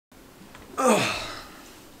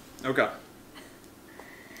Okay.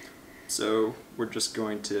 So we're just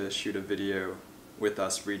going to shoot a video with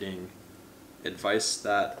us reading advice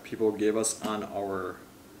that people gave us on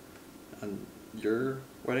your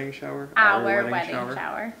wedding shower? Our wedding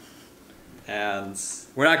shower. And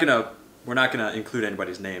we're not gonna include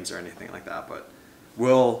anybody's names or anything like that, but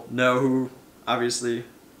we'll know who, obviously,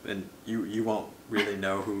 and you won't really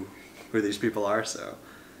know who these people are, so.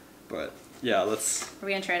 But yeah, let's. Are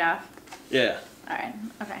we gonna trade off? Yeah. All right.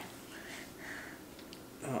 Okay.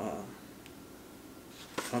 I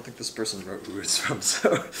don't think this person wrote who it's from,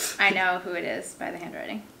 so. I know who it is by the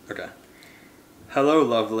handwriting. Okay. Hello,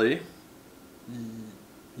 lovely.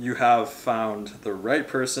 You have found the right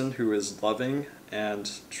person who is loving and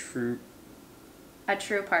true. A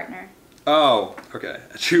true partner. Oh, okay.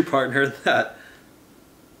 A true partner that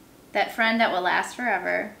friend that will last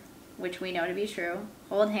forever, which we know to be true.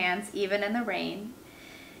 Hold hands even in the rain.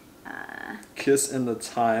 kiss in the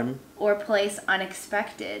time. Or place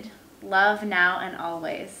unexpected. Love now and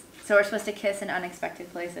always. So we're supposed to kiss in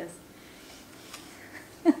unexpected places.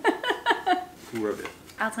 Who wrote it?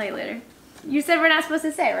 I'll tell you later. You said we're not supposed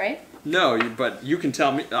to say, right? No, but you can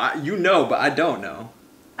tell me. You know, but I don't know.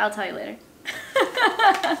 I'll tell you later.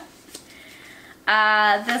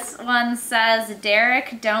 This one says,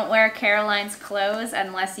 Derek, don't wear Caroline's clothes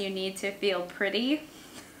unless you need to feel pretty.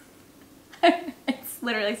 It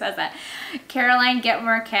literally says that. Caroline, get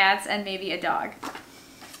more cats and maybe a dog.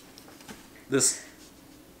 This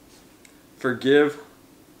forgive,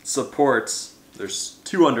 supports, there's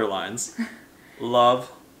 2 underlines.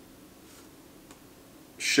 Love,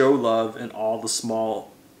 show love in all the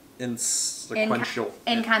small inconsequential.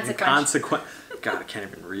 God, I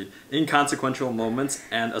can't even read. Inconsequential moments,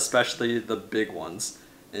 and especially the big ones.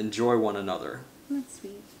 Enjoy one another. That's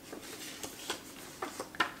sweet.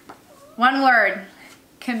 One word.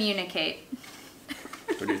 Communicate.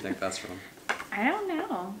 Where do you think that's from? I don't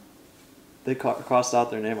know. They crossed out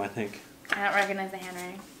their name, I think. I don't recognize the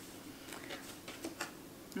handwriting.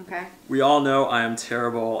 Okay. We all know I am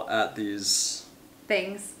terrible at these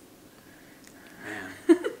things.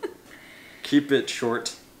 Man. Keep it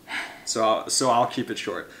short. So I'll keep it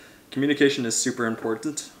short. Communication is super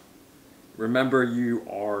important. Remember, you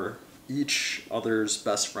are each other's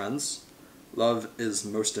best friends. Love is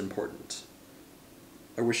most important.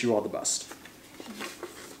 I wish you all the best.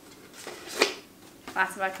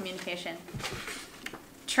 Lots about communication.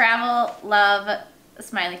 Travel, love,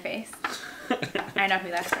 smiley face. I know who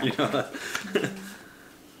that's from. You know that.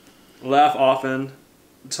 Laugh often.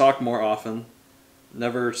 Talk more often.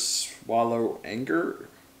 Never swallow anger.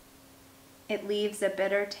 It leaves a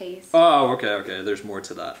bitter taste. Oh, okay. There's more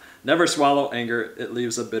to that. Never swallow anger. It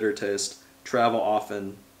leaves a bitter taste. Travel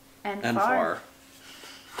often and far.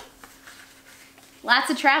 Lots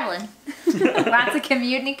of traveling. Lots of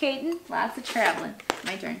communicating. Lots of traveling.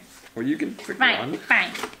 My turn. Well, you can pick one.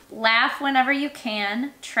 Fine. Laugh whenever you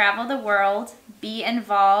can. Travel the world. Be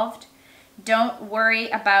involved. Don't worry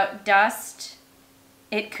about dust.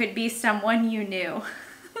 It could be someone you knew.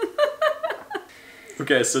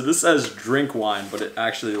 Okay, so this says drink wine, but it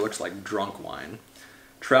actually looks like drunk wine.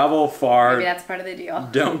 Travel far. Maybe that's part of the deal.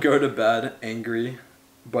 Don't go to bed angry,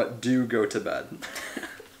 but do go to bed.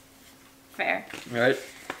 Fair. Right?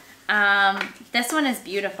 This one is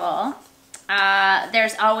beautiful.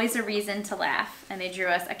 There's always a reason to laugh, and they drew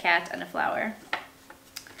us a cat and a flower.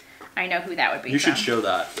 I know who that would be. You should show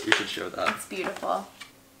that. You should show that. It's beautiful.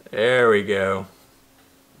 There we go.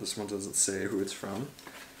 This one doesn't say who it's from.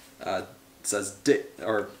 It says it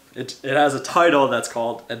has a title that's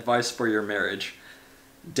called Advice for Your Marriage.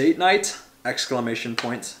 Date night! Exclamation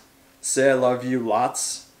point. Say I love you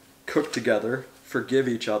lots. Cook together. Forgive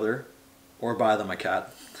each other. Or buy them a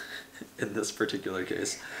cat. In this particular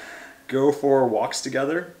case. Go for walks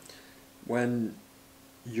together. When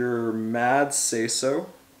you're mad, say so.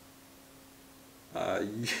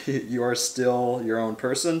 You are still your own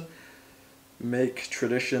person. Make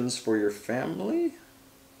traditions for your family.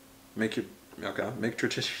 Make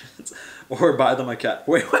traditions. Or buy them a cat.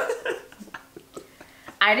 Wait, what?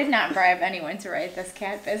 I did not bribe anyone to write this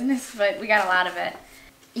cat business, but we got a lot of it.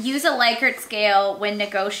 Use a Likert scale when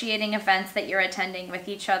negotiating events that you're attending with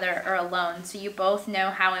each other or alone, so you both know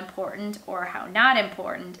how important or how not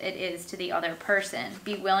important it is to the other person.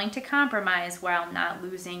 Be willing to compromise while not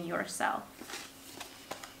losing yourself.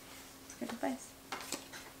 That's good advice.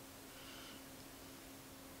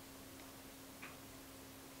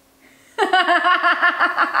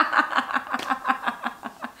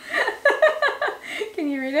 Can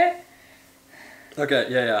you read it? Okay,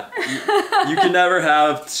 yeah. You can never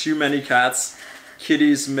have too many cats.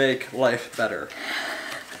 Kitties make life better.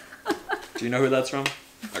 Do you know who that's from?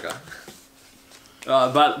 Okay.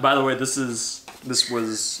 By the way, this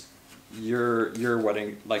was your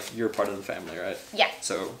wedding, like you're part of the family, right? Yeah.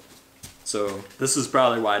 So this is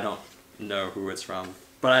probably why I don't know who it's from,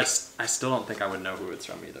 but I still don't think I would know who it's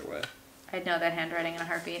from either way. I'd know that handwriting in a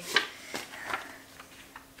heartbeat.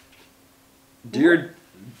 Dear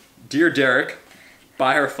Derek,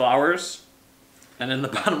 buy her flowers, and in the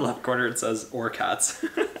bottom left corner it says or cats.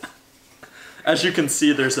 As you can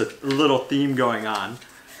see, there's a little theme going on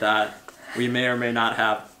that we may or may not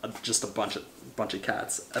have just a bunch of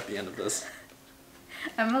cats at the end of this.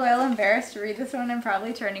 I'm a little embarrassed to read this one. I'm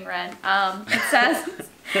probably turning red.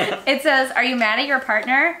 It says, are you mad at your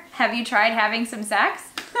partner? Have you tried having some sex?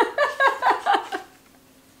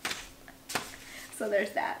 So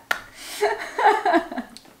there's that.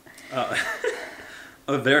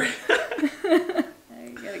 A very There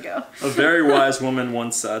you gotta go. a very wise woman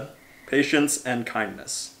once said, patience and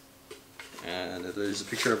kindness. And there's a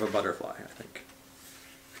picture of a butterfly, I think.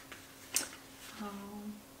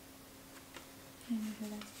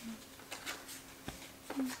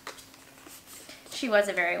 She was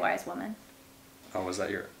a very wise woman. Oh, was that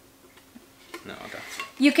your... No, okay.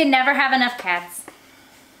 You can never have enough cats.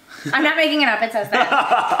 I'm not making it up, it says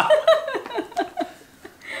that.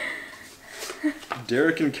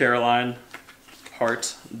 Derek and Caroline,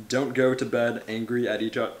 heart, don't go to bed angry at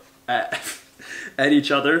each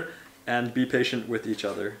other, and be patient with each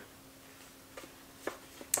other.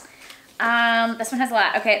 This one has a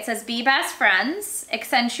lot. Okay, it says be best friends,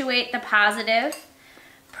 accentuate the positive,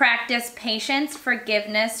 practice patience,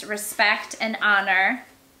 forgiveness, respect, and honor,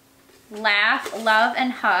 laugh, love,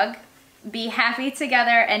 and hug, be happy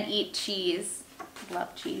together, and eat cheese.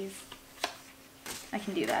 Love cheese. I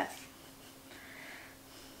can do that.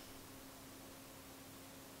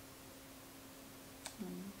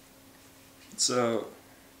 So,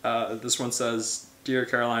 this one says, Dear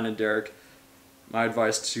Caroline and Derek, my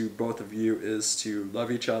advice to both of you is to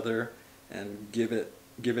love each other and give it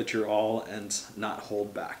your all and not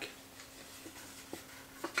hold back.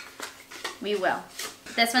 We will.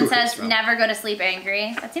 This one says never go to sleep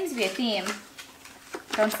angry. That seems to be a theme.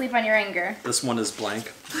 Don't sleep on your anger. This one is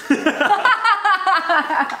blank.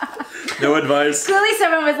 No advice. Clearly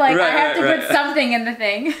someone was like, I have to put something in the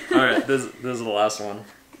thing. All right, this is the last one.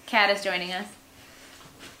 Kat is joining us.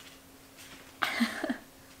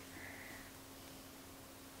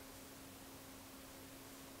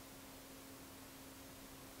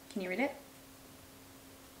 Can you read it?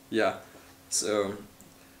 Yeah. So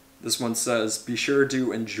this one says, be sure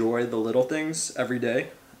to enjoy the little things every day.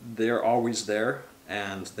 They're always there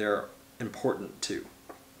and they're important too.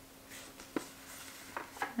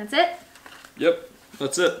 That's it? Yep,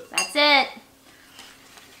 that's it. That's it.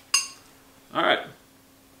 All right.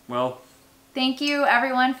 Well, thank you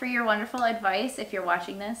everyone for your wonderful advice if you're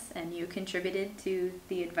watching this and you contributed to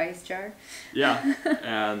the advice jar. yeah.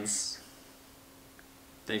 And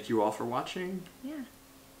thank you all for watching. Yeah.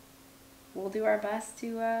 We'll do our best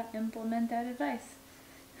to implement that advice.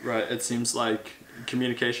 Right, it seems like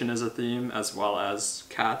communication is a theme as well as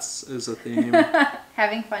cats is a theme.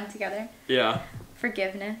 Having fun together. Yeah.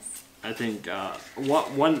 Forgiveness. I think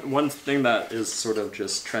one thing that is sort of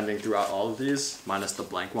just trending throughout all of these, minus the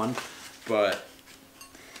blank one, but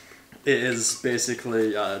it is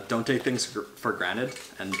basically don't take things for granted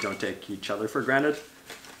and don't take each other for granted.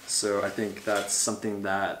 So I think that's something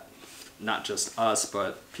that not just us,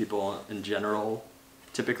 but people in general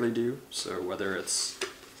typically do. So whether it's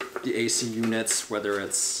the AC units, whether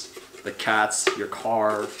it's the cats, your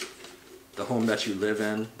car, the home that you live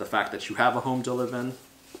in, the fact that you have a home to live in,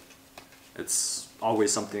 it's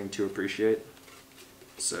always something to appreciate.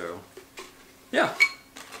 So yeah,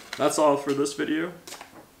 that's all for this video.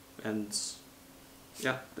 And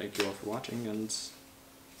yeah, thank you all for watching, and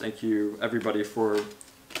thank you everybody for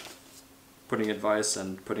putting advice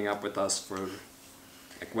and putting up with us for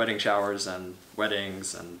like wedding showers and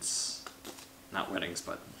weddings and not weddings,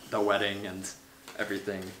 but the wedding and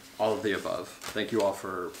everything, all of the above. Thank you all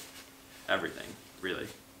for everything, really.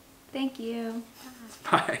 Thank you.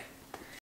 Bye.